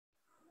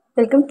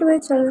Welcome to my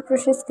channel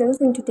Crochet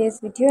Skills. In today's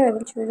video I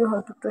will show you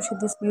how to crochet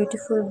this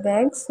beautiful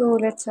bag. So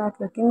let's start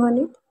working on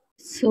it.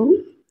 So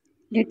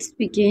let's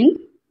begin.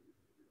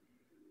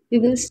 We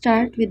will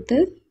start with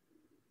the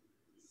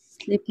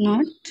slip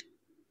knot,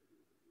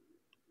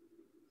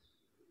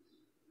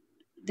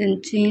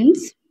 then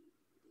chains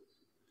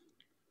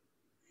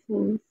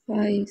 4,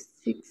 5,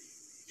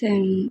 6,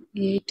 7,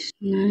 8,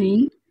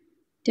 9,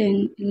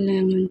 10,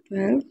 11,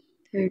 12,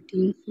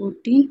 13,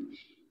 14,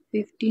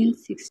 15,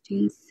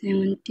 16,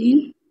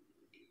 17,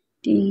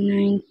 18,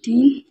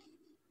 19,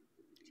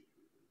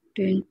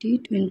 20,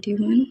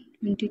 21,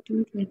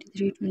 22,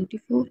 23,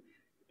 24,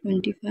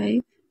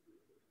 25,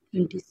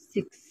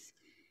 26.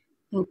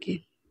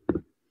 Okay,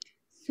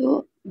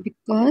 so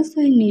because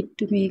I need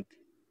to make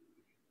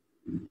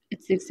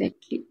it's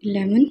exactly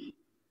 11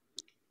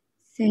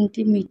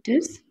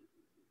 centimeters,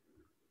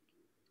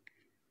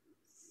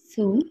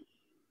 so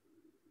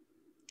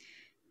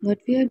what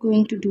we are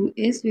going to do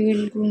is we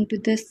will go into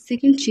the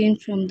second chain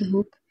from the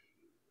hook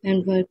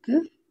and work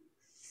a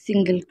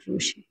single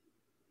crochet.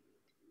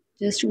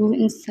 Just go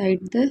inside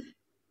the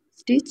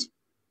stitch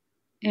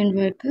and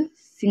work a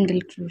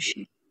single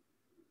crochet.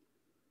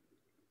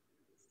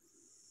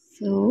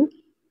 So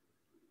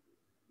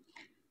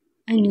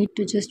I need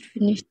to just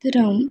finish the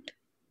round.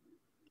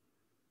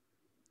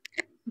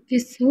 Okay,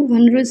 so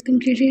one row is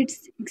completed.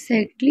 It's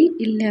exactly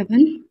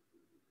 11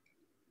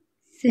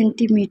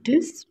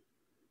 centimeters.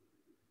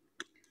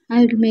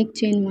 I will make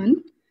chain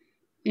 1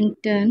 and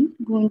turn,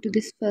 go into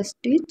this first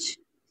stitch,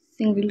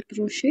 single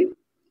crochet,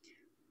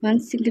 1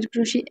 single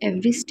crochet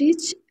every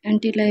stitch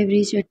until I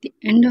reach at the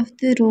end of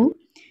the row.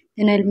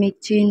 Then I'll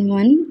make chain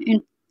 1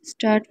 and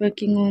start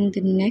working on the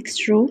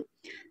next row.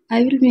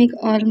 I will make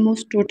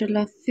almost total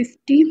of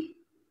 50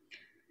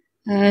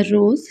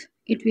 rows.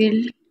 It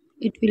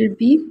will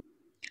be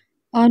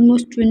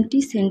almost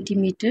 20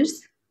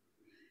 centimeters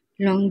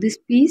long. This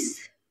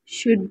piece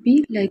should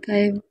be like I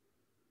have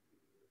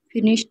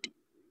finished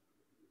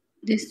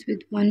this with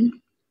 1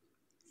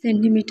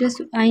 centimeter,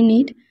 so I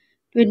need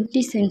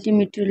 20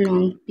 centimeter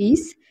long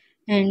piece,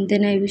 and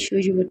then I will show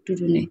you what to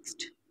do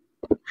next.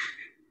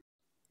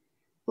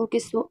 Okay,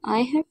 so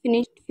I have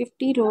finished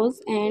 50 rows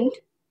and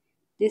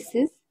this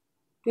is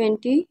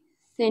 20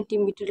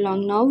 centimeter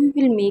long. Now we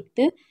will make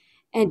the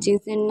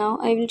edgings, and now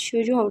I will show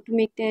you how to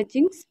make the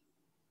edgings.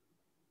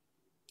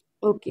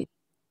 Okay,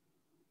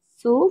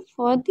 so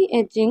for the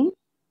edging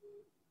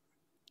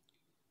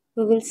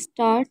we will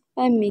start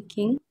by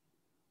making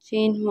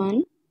chain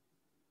 1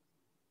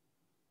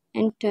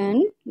 and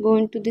turn, go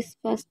into this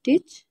first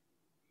stitch,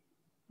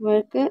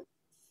 work a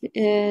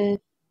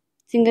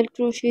single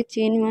crochet,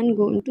 chain 1,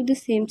 go into the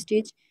same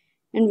stitch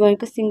and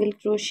work a single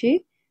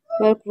crochet,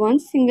 work 1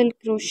 single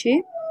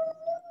crochet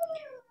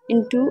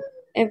into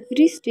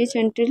every stitch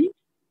until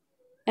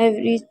I've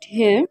reached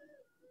here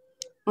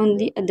on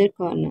the other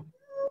corner.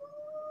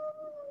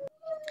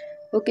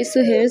 Okay,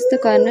 so here's the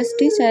corner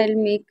stitch. I'll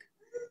make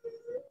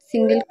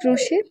single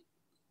crochet,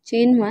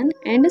 chain 1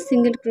 and a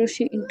single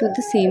crochet into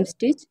the same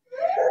stitch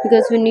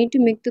because we need to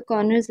make the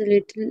corners a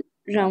little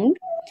round.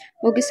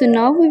 Okay, so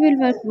now we will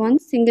work 1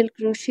 single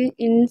crochet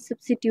in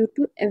substitute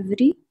to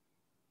every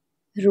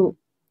row.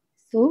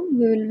 So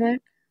we will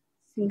work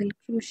single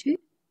crochet,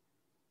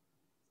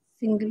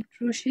 single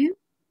crochet,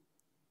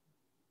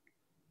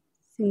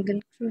 single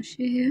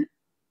crochet here,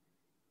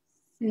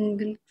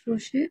 single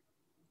crochet.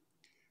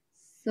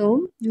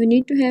 So we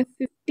need to have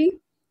 50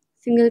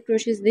 single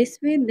crochets this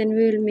way, then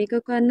we will make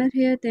a corner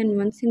here, then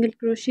 1 single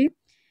crochet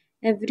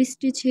every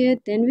stitch here,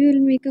 then we will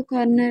make a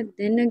corner,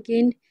 then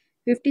again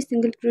 50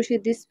 single crochet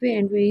this way,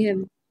 and we have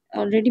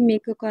already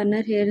make a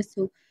corner here.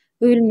 So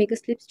we will make a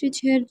slip stitch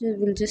here. We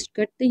will just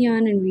cut the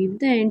yarn and weave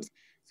the ends.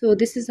 So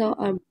this is how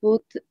our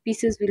both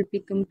pieces will be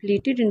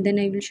completed, and then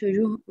I will show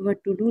you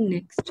what to do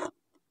next.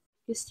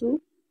 Okay, so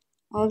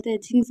all the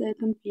edgings are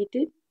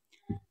completed.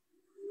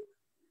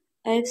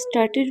 I have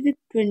started with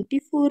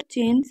 24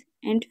 chains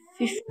and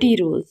 50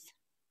 rows.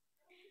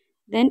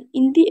 Then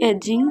in the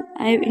edging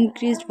I have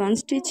increased 1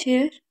 stitch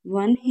here,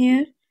 1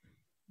 here,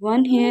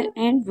 1 here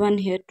and 1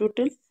 here.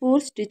 Total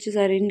 4 stitches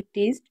are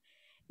increased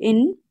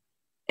in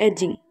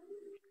edging.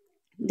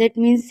 That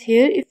means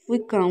here if we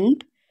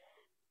count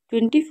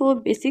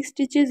 24 basic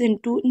stitches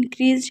and 2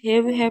 increased,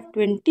 here we have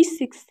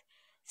 26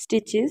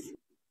 stitches,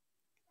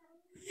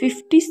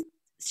 50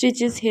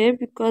 stitches here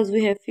because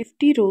we have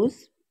 50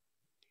 rows,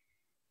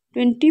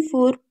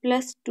 24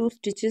 plus 2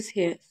 stitches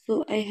here.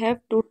 So I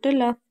have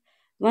total of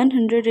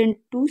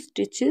 102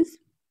 stitches.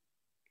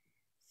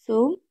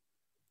 So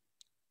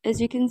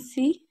as you can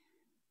see,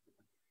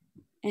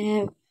 I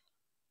have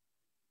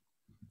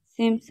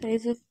same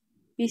size of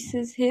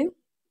pieces here.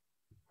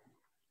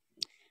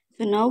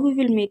 So now we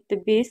will make the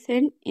base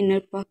and inner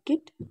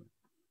pocket.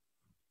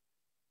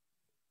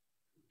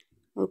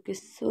 Okay,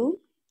 so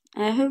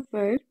I have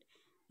worked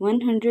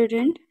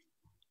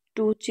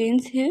 102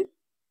 chains here.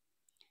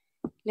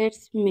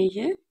 Let's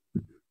measure.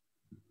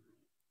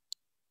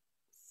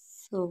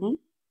 So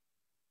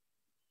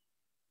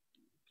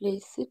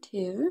place it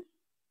here.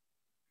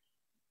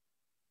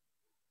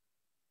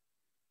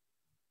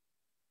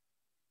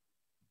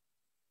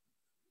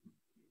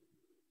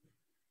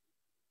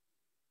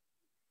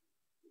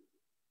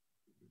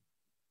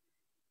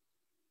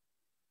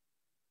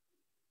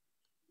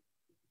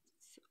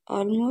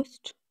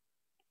 almost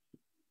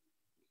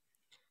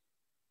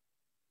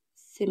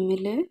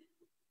similar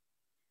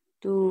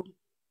to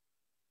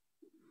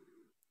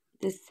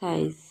this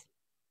size.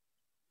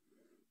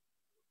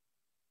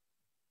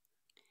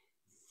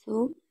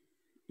 So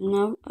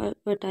now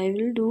what I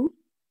will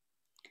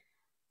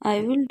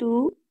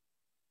do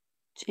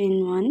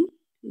chain 1,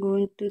 go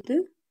into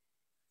the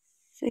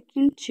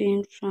second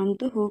chain from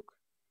the hook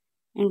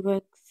and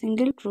work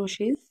single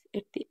crochets.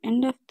 At the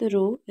end of the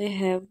row I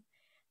have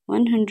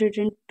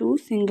 102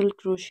 single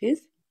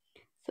crochets.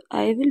 So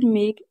I will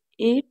make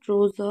 8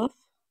 rows of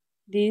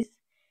these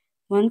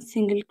 1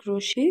 single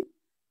crochet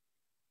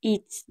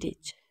each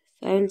stitch.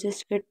 So I will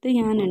just cut the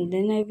yarn and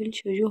then I will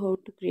show you how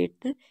to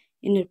create the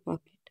inner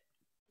pocket.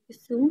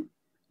 So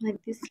like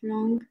this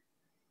long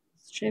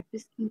strap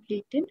is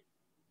completed.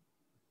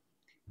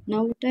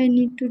 Now what I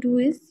need to do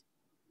is,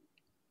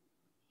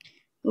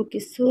 okay,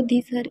 so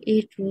these are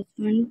 8 rows,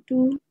 1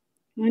 2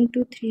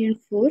 3 and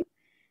 4.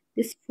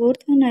 This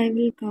fourth one I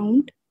will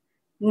count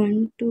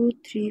 1 2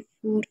 3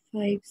 4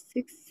 5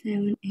 6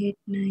 7 8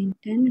 9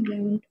 10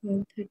 11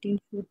 12 13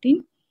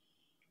 14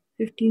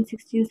 15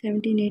 16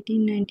 17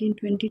 18 19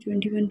 20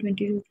 21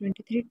 22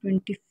 23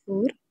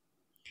 24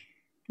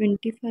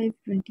 25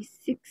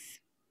 26,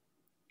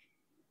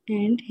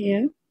 and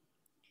here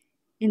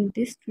in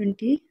this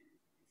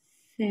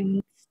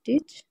 27th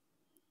stitch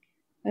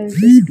I will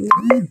just do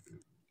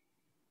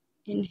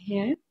in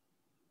here.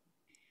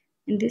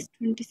 In this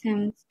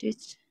 27th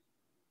stitch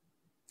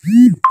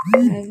I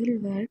will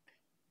work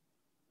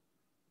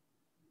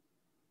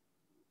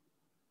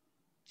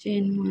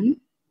chain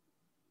 1,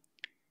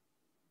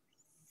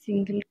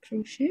 single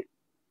crochet.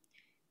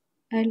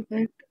 I'll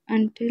work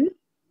until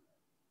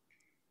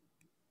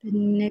the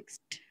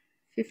next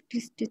 50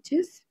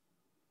 stitches.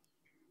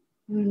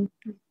 1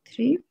 2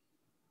 3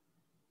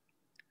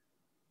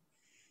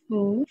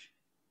 4,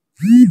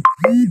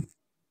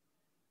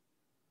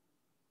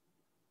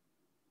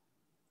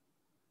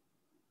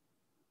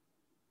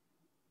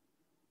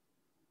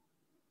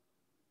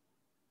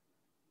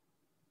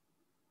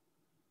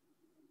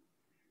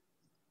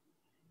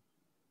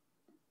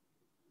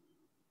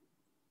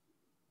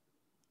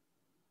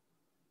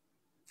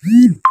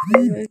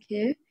 I'll work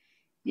here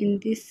in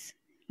this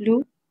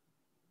loop.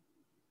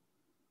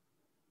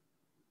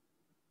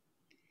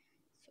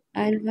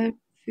 I'll work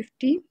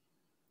 50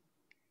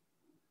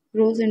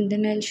 rows and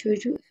then I'll show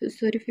you,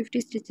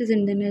 50 stitches,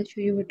 and then I'll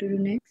show you what to do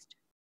next.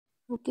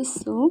 Okay,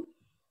 so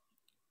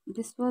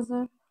this was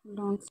a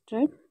long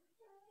strap.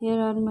 Here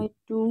are my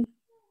 2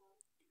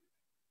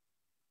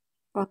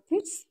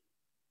 pockets.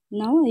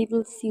 Now I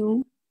will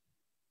sew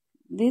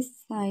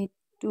this side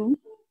to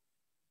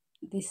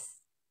this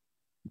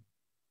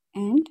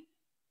and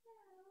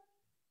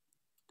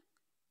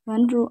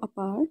 1 row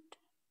apart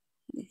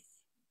this.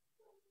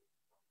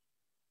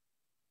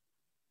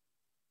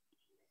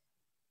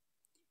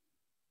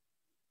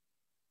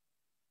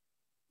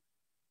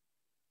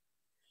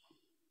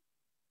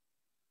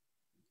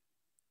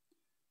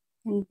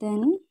 And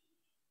then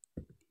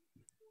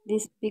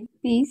this big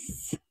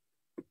piece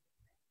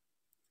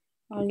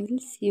I will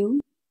sew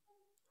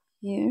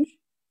here.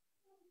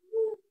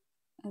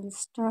 I'll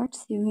start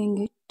sewing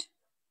it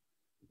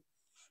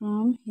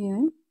from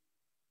here,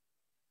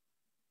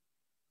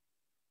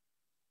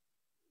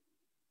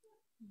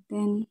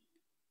 then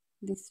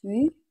this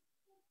way,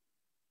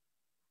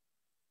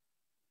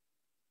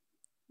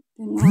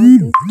 then all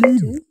these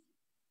stitches,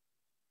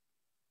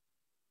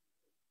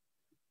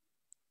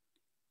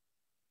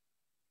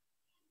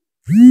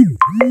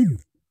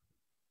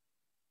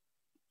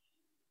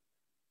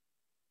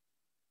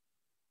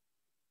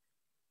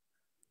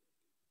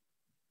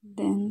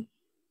 then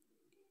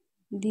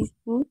these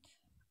both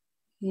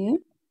here,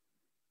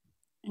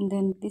 and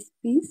then this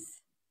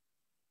piece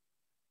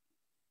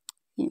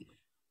here.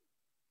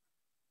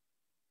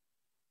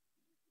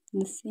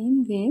 The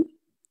same way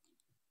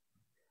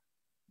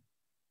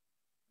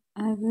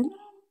I will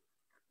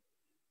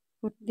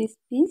put this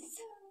piece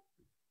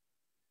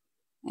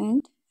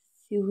and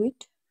sew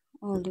it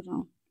all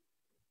around.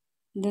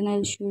 Then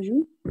I'll show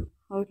you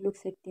how it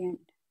looks at the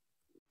end.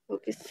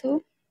 Okay,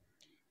 so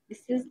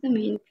this is the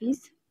main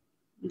piece,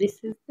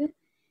 this is the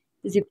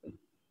zipper.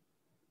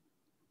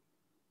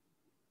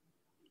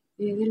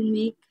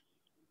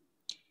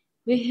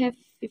 We have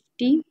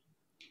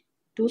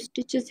 52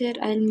 stitches here.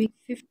 I'll make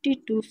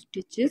 52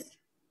 stitches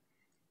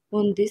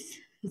on this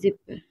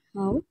zipper.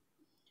 How?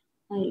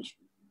 I'll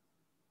show you.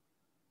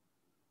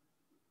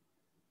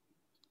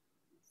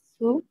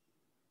 So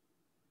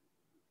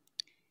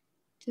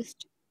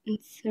just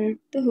insert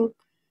the hook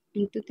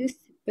into this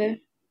zipper,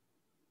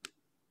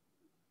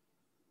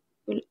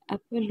 pull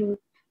up a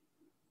loop,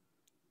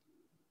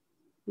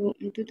 go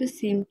into the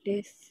same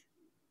place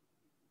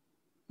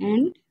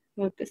and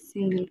work a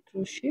single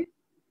crochet.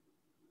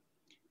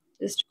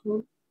 Just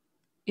go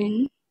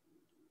in,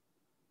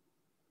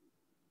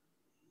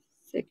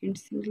 second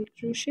single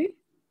crochet,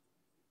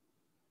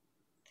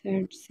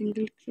 third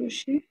single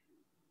crochet,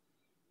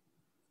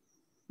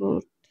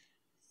 fourth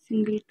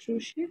single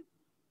crochet,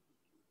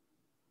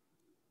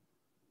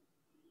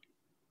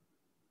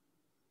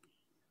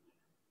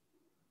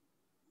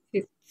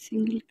 fifth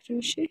single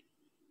crochet.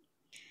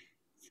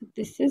 So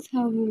this is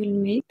how we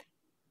will make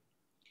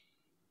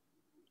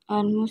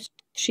almost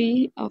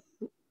three of,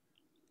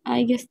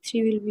 I guess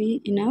three will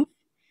be enough,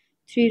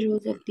 3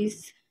 rows of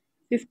these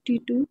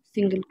 52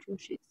 single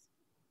crochets.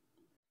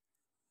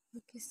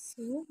 Okay,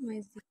 so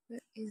my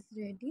zipper is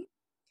ready.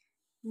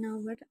 Now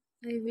what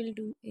I will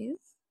do is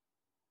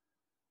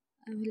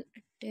I will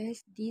attach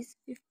these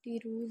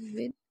 50 rows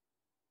with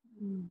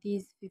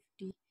these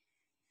 50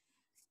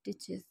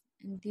 stitches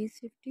and these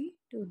 50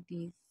 to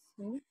these,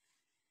 so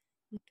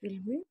it will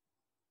be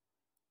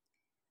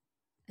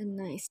a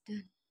nice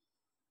done.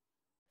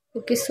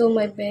 Okay, so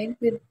my bag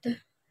with the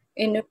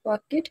inner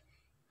pocket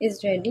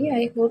is ready.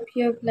 I hope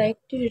you have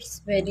liked it. It's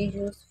very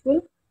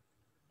useful,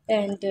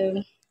 and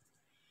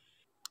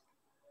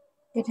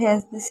it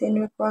has this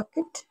inner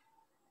pocket.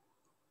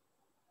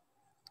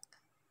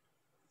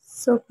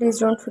 So please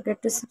don't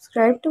forget to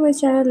subscribe to my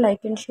channel,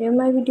 like and share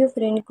my video.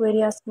 For any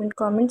query, ask me in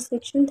comment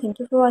section. Thank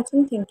you for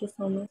watching. Thank you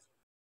so much.